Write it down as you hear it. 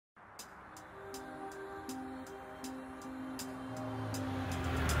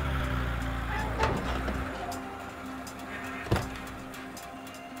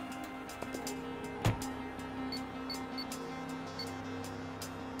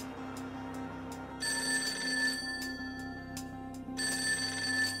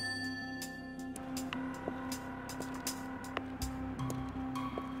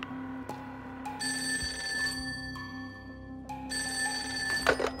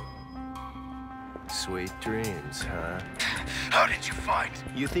Sweet dreams, huh? How did you find?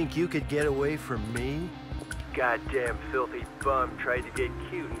 You think you could get away from me? Goddamn filthy bum tried to get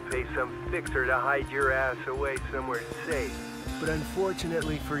cute and pay some fixer to hide your ass away somewhere safe. But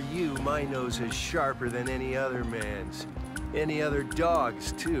unfortunately for you, my nose is sharper than any other man's. Any other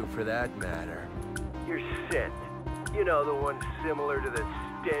dog's, too, for that matter. Your scent, you know, the one similar to the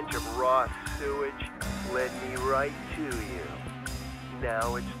stench of raw sewage, led me right to you.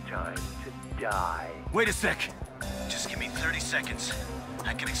 Now it's time to die. Wait a sec. Just give me 30 seconds.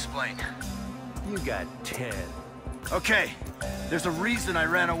 I can explain. You got 10. Okay, there's a reason I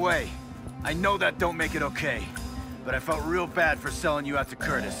ran away. I know that don't make it okay, but I felt real bad for selling you out to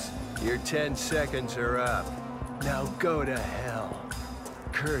Curtis. Your 10 seconds are up. Now go to hell.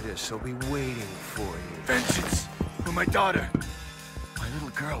 Curtis will be waiting for you. Vengeance for my daughter. My little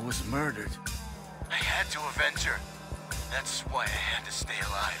girl was murdered. I had to avenge her. That's why I had to stay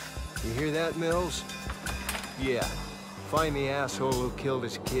alive. You hear that, Mills? Yeah. Find the asshole who killed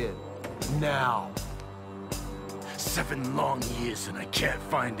his kid. Now! 7 long years and I can't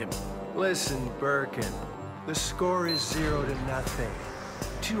find him. Listen, Birkin. The score is 0-0.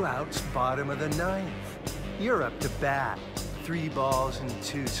 2 outs, bottom of the 9th. You're up to bat. 3 balls and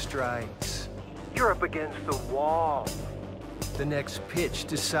 2 strikes. You're up against the wall. The next pitch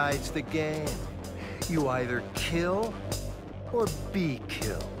decides the game. You either kill or be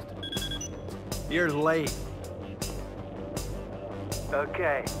killed. You're late.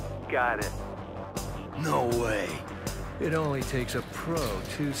 Okay, got it. No way. It only takes a pro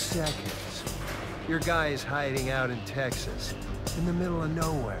 2 seconds. Your guy is hiding out in Texas, in the middle of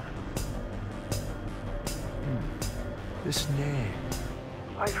nowhere. This name,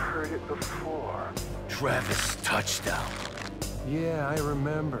 I've heard it before. Travis Touchdown. Yeah, I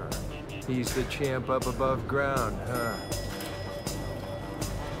remember. He's the champ up above ground, huh?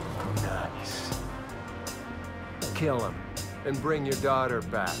 Nice. Kill him, and bring your daughter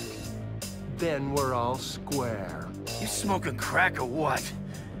back. Then we're all square. You smoking crack or what?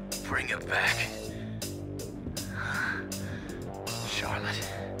 Bring it back.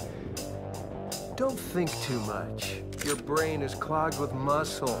 Charlotte. Don't think too much. Your brain is clogged with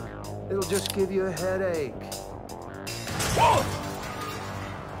muscle. It'll just give you a headache. Whoa!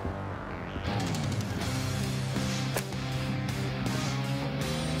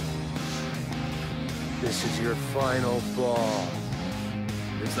 This is your final ball.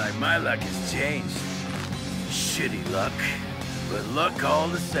 Looks like my luck has changed. Shitty luck, but luck all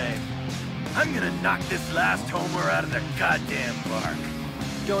the same. I'm gonna knock this last homer out of the goddamn park.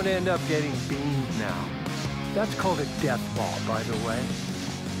 Don't end up getting beamed now. That's called a death ball, by the way.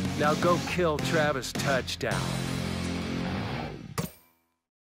 Now go kill Travis Touchdown.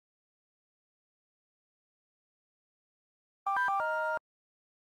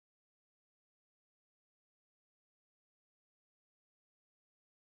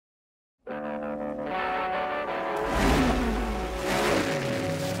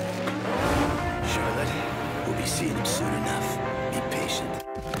 Charlotte, we'll be seeing him soon enough. Be patient.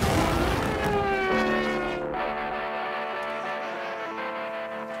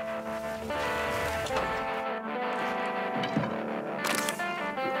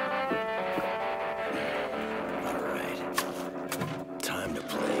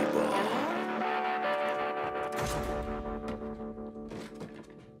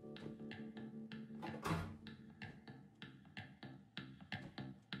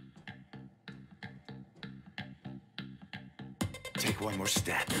 Take one more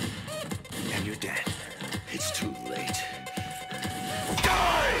step, and you're dead. It's too late.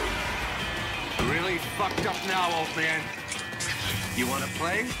 Die! Really fucked up now, old man. You wanna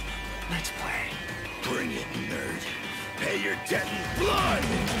play? Let's play. Bring it, nerd. Pay your debt in blood!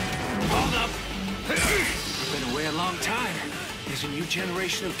 Hold up! Been away a long time. There's a new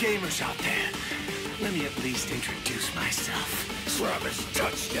generation of gamers out there. Let me at least introduce myself. Travis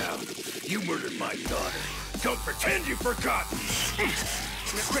Touchdown! You murdered my daughter. Don't pretend you've forgotten!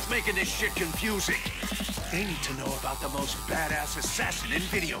 Quit making this shit confusing. They need to know about the most badass assassin in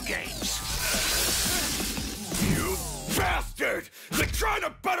video games. You bastard! You're trying to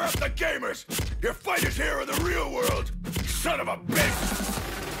butter up the gamers! Your fight is here in the real world! Son of a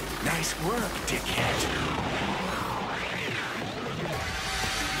bitch! Nice work, dickhead.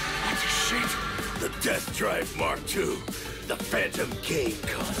 That's shit! The Death Drive Mark II. The Phantom Game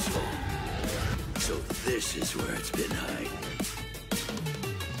console. So this is where it's been hiding.